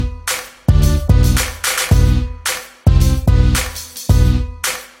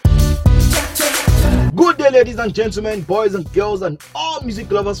ladies and gentlemen, boys and girls, and all music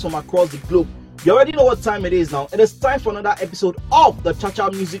lovers from across the globe. You already know what time it is now. It is time for another episode of the Cha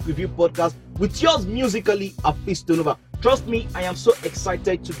Cha Music Review Podcast with yours musically, Hafiz Nova. Trust me, I am so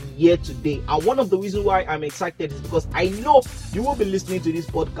excited to be here today. And one of the reasons why I'm excited is because I know you will be listening to this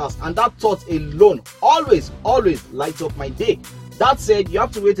podcast, and that thought alone always lights up my day. That said, you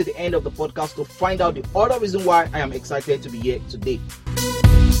have to wait to the end of the podcast to find out the other reason why I am excited to be here today.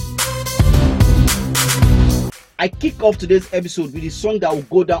 I kick off today's episode with a song that will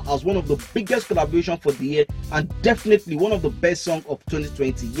go down as one of the biggest collaborations for the year and definitely one of the best songs of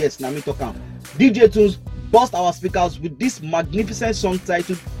 2020. Yes, Nami Tokam. DJ Tunes burst our speakers with this magnificent song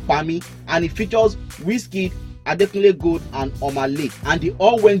titled Pami, and it features Wizkid, Adekunle Gold, and Omah Lay, and they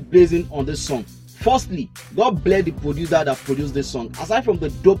all went blazing on this song. Firstly, God bless the producer that produced this song. Aside from the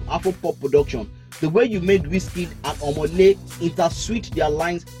dope Afro-pop production, the way you made Wizkid and Omah Lay interswitch their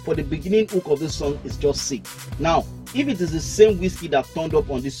lines for the beginning hook of this song is just sick. Now, if it is the same Wizkid that turned up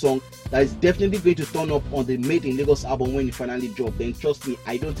on this song, that is definitely going to turn up on the Made in Lagos album when it finally dropped, then trust me,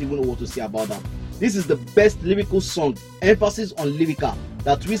 I don't even know what to say about that. This is the best lyrical song, emphasis on lyrical,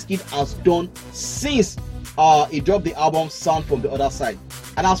 that Wizkid has done since he dropped the album Sound From The Other Side.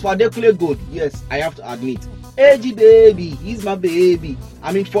 And as for Adekunle Gold, yes, I have to admit, AG baby, he's my baby.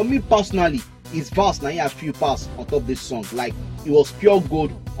 I mean, for me personally, his verse now he has few parts on top of this song. Like, it was pure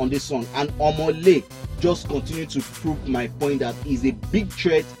gold on this song. And Omah Lay just continued to prove my point that he's a big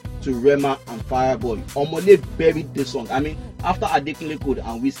threat to Rema and Fireboy. Omah Lay buried the song. I mean, after Adekunle Gold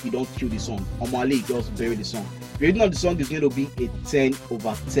and Wizkid don't kill the song, Omah Lay just buried the song. The rating of the song is going to be a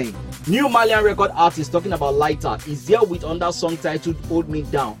 10/10. New Malian record artist talking about Lighter is here with another song titled Hold Me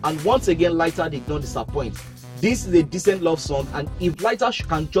Down. And once again, Lighter did not disappoint. This is a decent love song, and if Lighter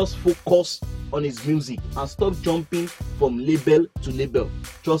can just focus on his music and stop jumping from label to label,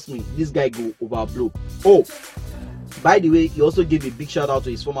 trust me, this guy go overblow. Oh, by the way, he also gave a big shout out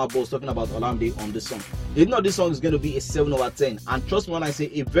to his former boss talking about Olamide on this song. The rating of this song is going to be a 7/10, and trust me when I say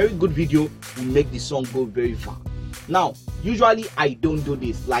a very good video will make the song go very far. Now, usually I don't do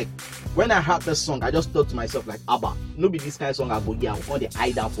this. Like, when I heard this song, I just thought to myself, like, Abba, no be this kind of song I go here. I want the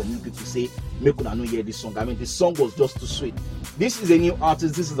eye down for me people say, make una no hear this song. I mean, the song was just too sweet. This is a new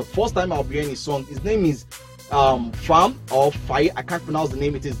artist. This is the first time I'll be hearing his song. His name is Fam or Fire. I can't pronounce the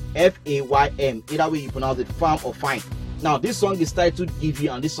name. It is Faym. Either way you pronounce it, Fam or Fine. Now, this song is titled Give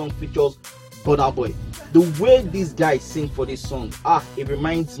You, and this song features Burna Boy. The way this guy sings for this song, it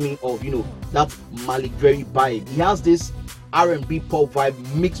reminds me of, that Malik Berry vibe. He has this R&B pop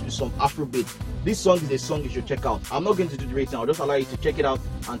vibe mixed with some Afrobeat. This song is a song you should check out. I'm not going to do the rating. I'll just allow you to check it out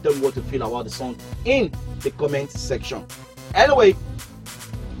and tell me what you feel about the song in the comment section. Anyway,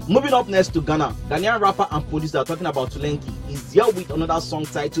 moving up next to Ghana, Ghanaian rapper and producer talking about Tulenki is here with another song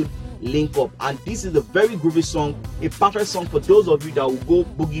titled Link Up, and this is a very groovy song, a perfect song for those of you that will go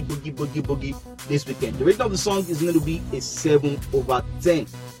boogie this weekend. The rating of the song is going to be a 7/10.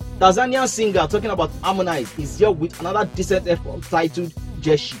 Tanzanian singer talking about Harmonize is here with another decent effort titled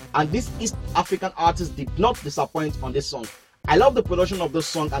Jeshi, and this East African artist did not disappoint on this song. I love the production of this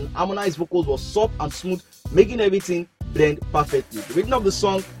song, and Harmonize vocals was soft and smooth, making everything blend perfectly. The rating of the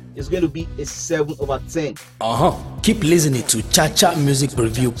song is going to be a 7/10. Keep listening to Cha Cha Music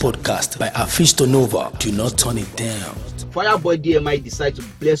Review Podcast by Hafiz Nova. Do not turn it down. Fireboy DMI decided to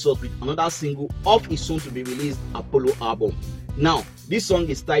bless us with another single off his soon to be released Apollo album. Now, this song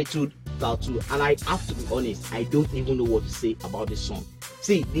is titled Tattoo, and I have to be honest, I don't even know what to say about this song.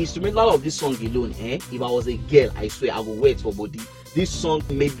 See, the instrumental of this song alone, if I was a girl, I swear I would wait for body. This song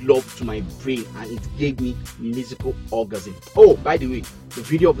made love to my brain, and it gave me musical orgasm. Oh, by the way, the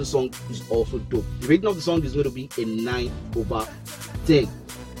video of the song is also dope. The rating of the song is going to be a 9/10.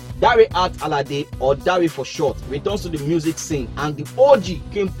 Dare Art Alade, or Dare for short, returns to the music scene, and the OG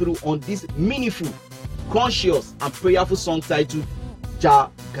came through on this meaningful, conscious, and prayerful song titled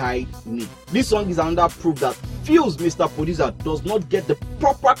Jah Guide Me. This song is another proof that feels Mr. Producer does not get the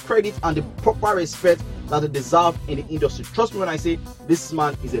proper credit and the proper respect that they deserve in the industry. Trust me when I say this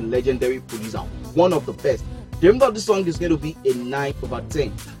man is a legendary producer, one of the best. The name of the song is going to be a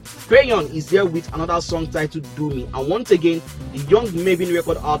 9/10. Crayon is here with another song titled Do Me, and once again, the young Maven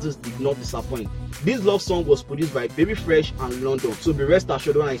record artist did not disappoint. This love song was produced by Baby Fresh and London, so be rest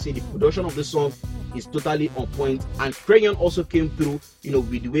assured when I say the production of the song is totally on point, and Crayon also came through,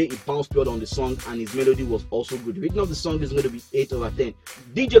 with the way he bounced on the song, and his melody was also good. The rating of the song is going to be 8/10.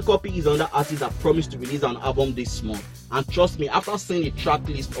 DJ Copy is another artist that promised to release an album this month, and trust me, after seeing the track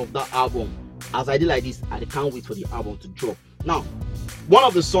list of that album, as I did like this, I can't wait for the album to drop. Now, one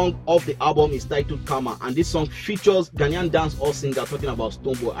of the songs of the album is titled Karma, and this song features Ghanaian dancehall singer talking about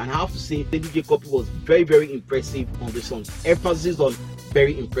Stonebwoy. And I have to say, the DJ Cuppy was very, very impressive on this song. Emphasis on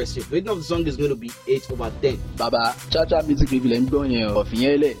very impressive. The rating of the song is going to be 8/10. Baba, Chacha Music Review ń gbọ́ yẹn o.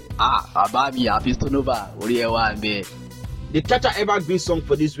 Finyele, bàbá mi Afisto Nova, orí ẹ wà ńbẹ̀. The Chacha Evergreen song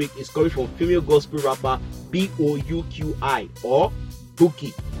for this week is coming from female gospel rapper Bouqi or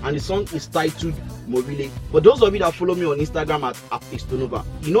Bouqi, and the song is titled Morile. For those of you that follow me on Instagram at Afisto Nova,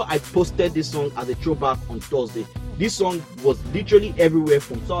 you know I posted this song as a throwback on Thursday. This song was literally everywhere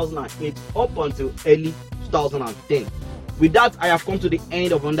from 2008 up until early 2010. With that, I have come to the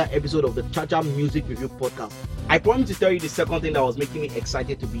end of another episode of the Chacha Music Review Podcast. I promise to tell you the second thing that was making me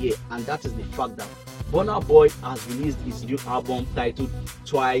excited to be here, and that is the fact that Burna Boy has released his new album titled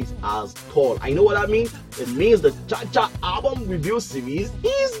Twice as Tall. I know what that means. It means the Chacha album review series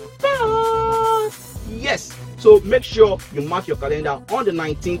is back. Yes. So make sure you mark your calendar on the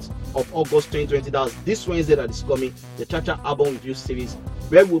 19th of August 2020. That's this Wednesday that is coming. The Chacha album review series,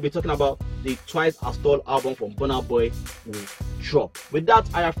 where we'll be talking about the Twice as Tall album from Burna Boy will drop. With that,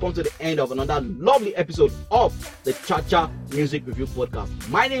 I have come to the end of another lovely episode of the Chacha Music Review Podcast.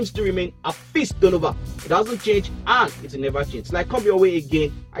 My name still remains Afisto Nova. It doesn't change and it will never change. Till I come your way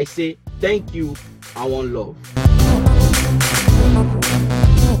again, I say thank you and one love.